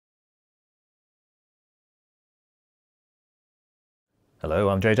Hello,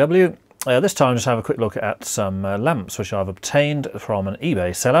 I'm JW. This time just have a quick look at some lamps which I've obtained from an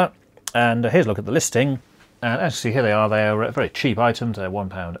eBay seller. And here's a look at the listing. And as you see here they are very cheap items, they're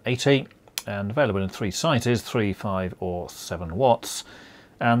 £1.80 and available in three sizes, 3, 5 or 7 watts.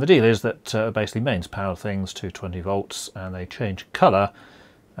 And the deal is that basically mains power things to 20 volts and they change colour,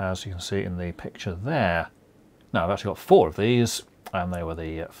 as you can see in the picture there. Now I've actually got 4 of these and they were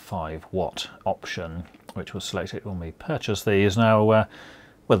the 5 watt option, which was selected when we purchased these. Now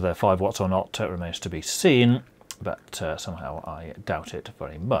whether they're 5 watts or not remains to be seen, but somehow I doubt it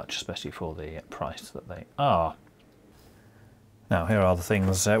very much, especially for the price that they are. Now here are the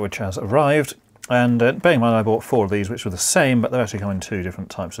things which has arrived, and bearing in mind I bought 4 of these which were the same, but they're actually come in 2 different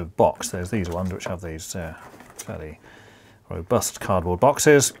types of box. There's these ones which have these fairly robust cardboard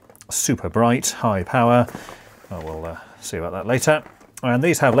boxes, super bright, high power. We'll see about that later. And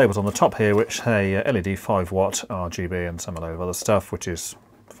these have labels on the top here which say LED 5 watt, RGB and some load of other stuff, which is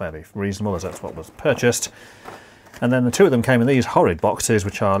fairly reasonable as that's what was purchased. And then the 2 of them came in these horrid boxes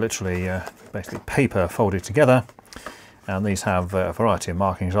which are literally basically paper folded together, and these have a variety of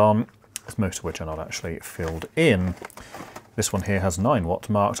markings on, most of which are not actually filled in. This one here has 9 watt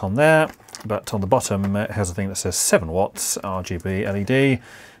marked on there, but on the bottom it has a thing that says 7 watts RGB LED.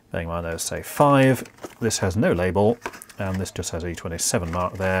 Bearing in mind those say 5. This has no label, and this just has E27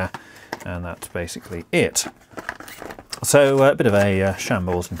 mark there, and that's basically it. So a bit of a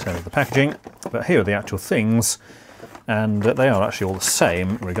shambles in terms of the packaging, but here are the actual things, and they are actually all the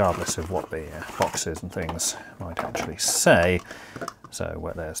same regardless of what the boxes and things might actually say.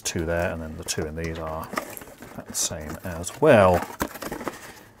 So there's 2 there, and then the 2 in these are the same as well.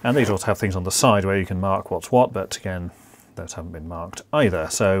 And these also have things on the side where you can mark what's what, but again those haven't been marked either,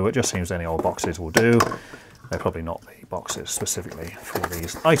 so it just seems any old boxes will do. They're probably not the boxes specifically for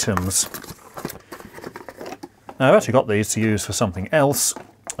these items. Now I've actually got these to use for something else.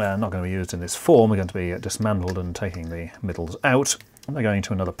 Not going to be used in this form, they're going to be dismantled and taking the middles out. And they're going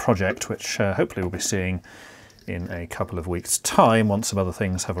to another project which hopefully we'll be seeing in a couple of weeks' time once some other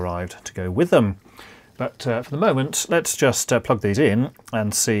things have arrived to go with them. But for the moment, let's just plug these in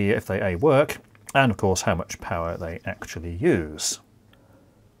and see if they A, work, and of course how much power they actually use.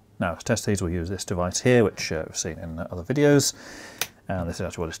 Now to test these we'll use this device here, which we've seen in other videos, and this is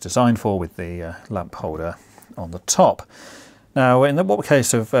actually what it's designed for, with the lamp holder on the top. Now in the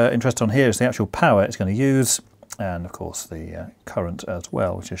case of interest on here is the actual power it's going to use, and of course the current as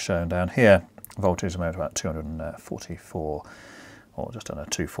well, which is shown down here. Voltage amount about 244 or just under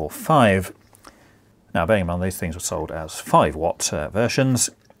 245. Now bearing in mind these things were sold as 5 watt versions,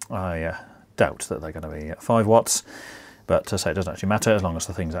 I doubt that they're going to be 5 watts, but to say it doesn't actually matter as long as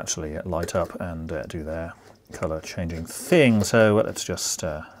the things actually light up and do their colour changing thing. So let's just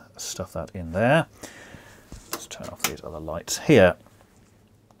stuff that in there. Let's turn off these other lights here.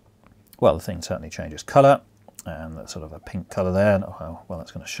 Well, the thing certainly changes colour, and that's sort of a pink colour there. Not how well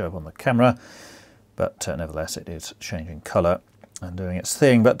that's going to show up on the camera, but nevertheless it is changing colour and doing its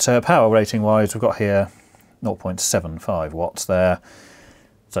thing. But power rating wise, we've got here 0.75 watts there.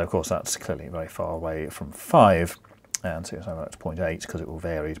 So of course that's clearly very far away from 5, and so it's 0.8 because it will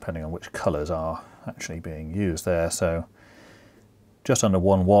vary depending on which colours are actually being used there. So just under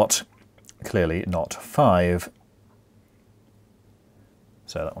 1 watt, clearly not 5.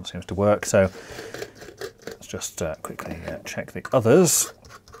 So that one seems to work. So let's just quickly check the others.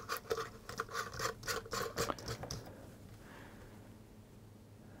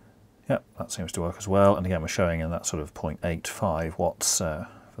 Yep, that seems to work as well, and again we're showing in that sort of 0.85 watts for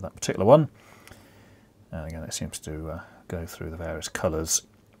that particular one. And again it seems to go through the various colours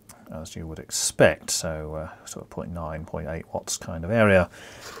as you would expect, so sort of 0.9, 0.8 watts kind of area.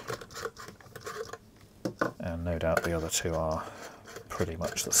 And no doubt the other 2 are pretty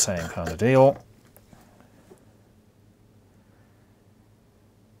much the same kind of deal.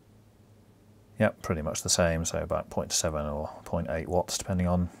 Yep, pretty much the same, so about 0.7 or 0.8 watts depending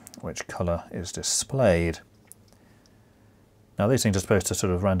on which colour is displayed. Now these things are supposed to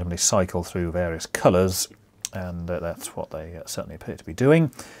sort of randomly cycle through various colours, and that's what they certainly appear to be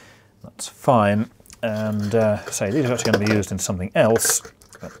doing. That's fine, and say these are actually going to be used in something else,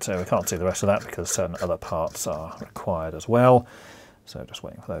 but we can't see the rest of that because certain other parts are required as well, so just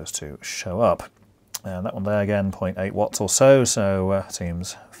waiting for those to show up. And that one there again, 0.8 watts or so, so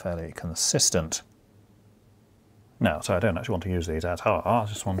seems fairly consistent. Now, so I don't actually want to use these at all, I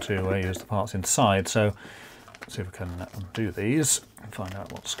just want to use the parts inside, so let's see if we can undo these and find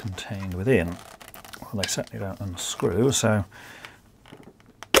out what's contained within. Well, they certainly don't unscrew, so...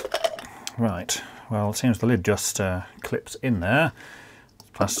 Right, well it seems the lid just clips in there,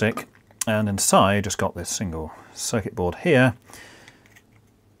 it's plastic, and inside just got this single circuit board here,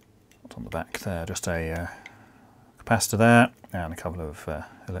 what's on the back there? Just a capacitor there and a couple of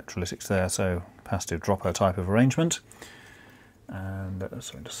electrolytics there, so capacitive dropper type of arrangement. And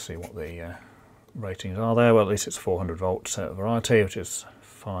so just see what the ratings are there. Well, at least it's 400 volt variety, which is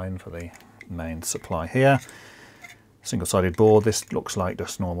fine for the main supply here. Single-sided board. This looks like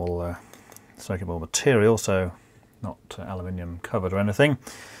just normal circuit board material, so not aluminium covered or anything.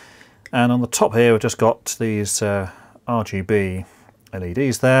 And on the top here we've just got these RGB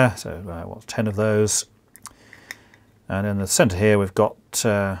LEDs there, so what's 10 of those. And in the centre here we've got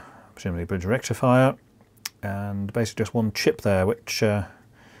presumably bridge rectifier, and basically just one chip there which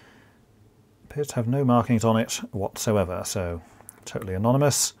appears to have no markings on it whatsoever, so totally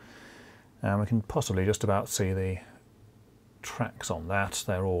anonymous. And we can possibly just about see the tracks on that.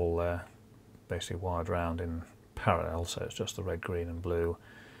 They're all basically wired around in parallel, so it's just the red, green and blue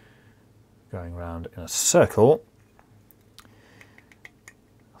going around in a circle.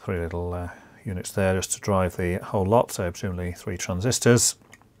 3 little units there just to drive the whole lot, so presumably 3 transistors.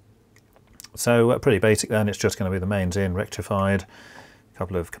 So pretty basic then. It's just going to be the mains in, rectified, a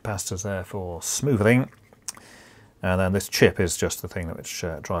couple of capacitors there for smoothing, and then this chip is just the thing that which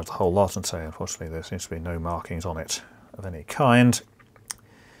drives the whole lot, and so unfortunately there seems to be no markings on it of any kind.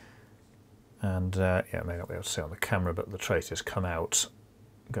 And yeah, may not be able to see on the camera, but the traces come out,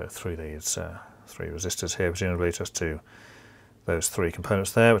 go through these 3 resistors here, presumably just to those 3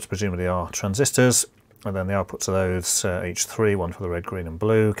 components there, which presumably are transistors. And then the outputs of those, each 3, one for the red, green and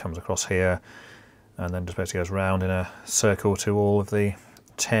blue, comes across here, and then just basically goes round in a circle to all of the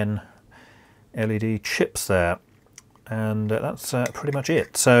 10 LED chips there. And that's pretty much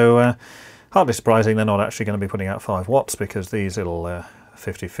it. So hardly surprising they're not actually going to be putting out 5 watts, because these little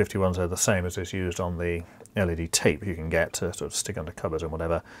 50/50 ones are the same as is used on the LED tape you can get to sort of stick under cupboards and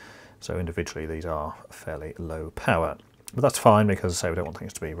whatever. So individually these are fairly low power. But that's fine, because say we don't want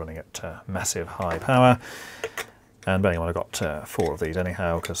things to be running at massive high power. And bearing in mind I've got 4 of these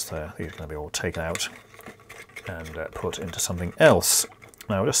anyhow, because these are going to be all taken out and put into something else.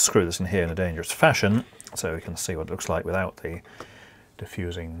 Now we'll just screw this in here in a dangerous fashion, so we can see what it looks like without the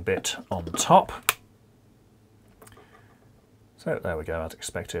diffusing bit on top. So there we go, as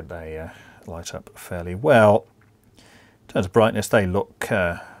expected they light up fairly well. In terms of brightness, they look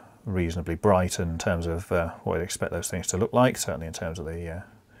reasonably bright in terms of what you'd expect those things to look like, certainly in terms of the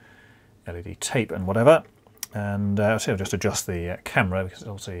LED tape and whatever. And I'll just adjust the camera, because it's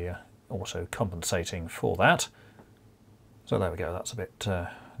obviously also compensating for that. So there we go, that's a bit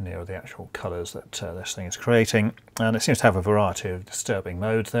nearer the actual colours that this thing is creating. And it seems to have a variety of disturbing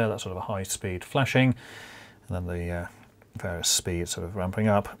modes there. That's sort of a high speed flashing, and then the various speeds sort of ramping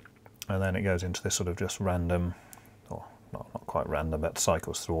up, and then it goes into this sort of just random, or not quite random, but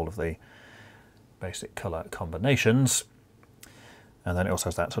cycles through all of the basic colour combinations. And then it also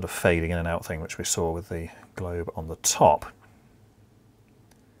has that sort of fading in and out thing which we saw with the globe on the top.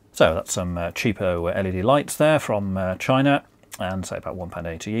 So that's some cheapo LED lights there from China, and say about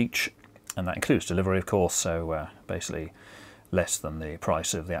 £1.80 each, and that includes delivery of course, so basically less than the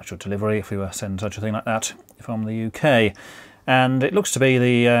price of the actual delivery if we were sending such a thing like that from the UK. And it looks to be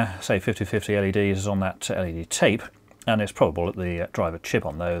the say 50/50 LEDs is on that LED tape, and it's probable that the driver chip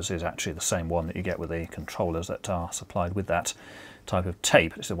on those is actually the same one that you get with the controllers that are supplied with that type of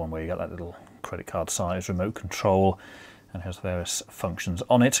tape. It's the one where you get that little credit card size remote control and has various functions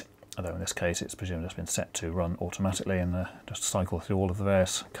on it, although in this case it's presumably just been set to run automatically and just cycle through all of the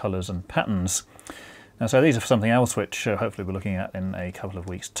various colours and patterns. And so these are something else which hopefully we're looking at in a couple of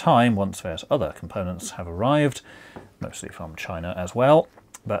weeks' time, once various other components have arrived, mostly from China as well.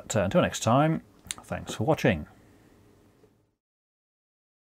 But until next time, thanks for watching.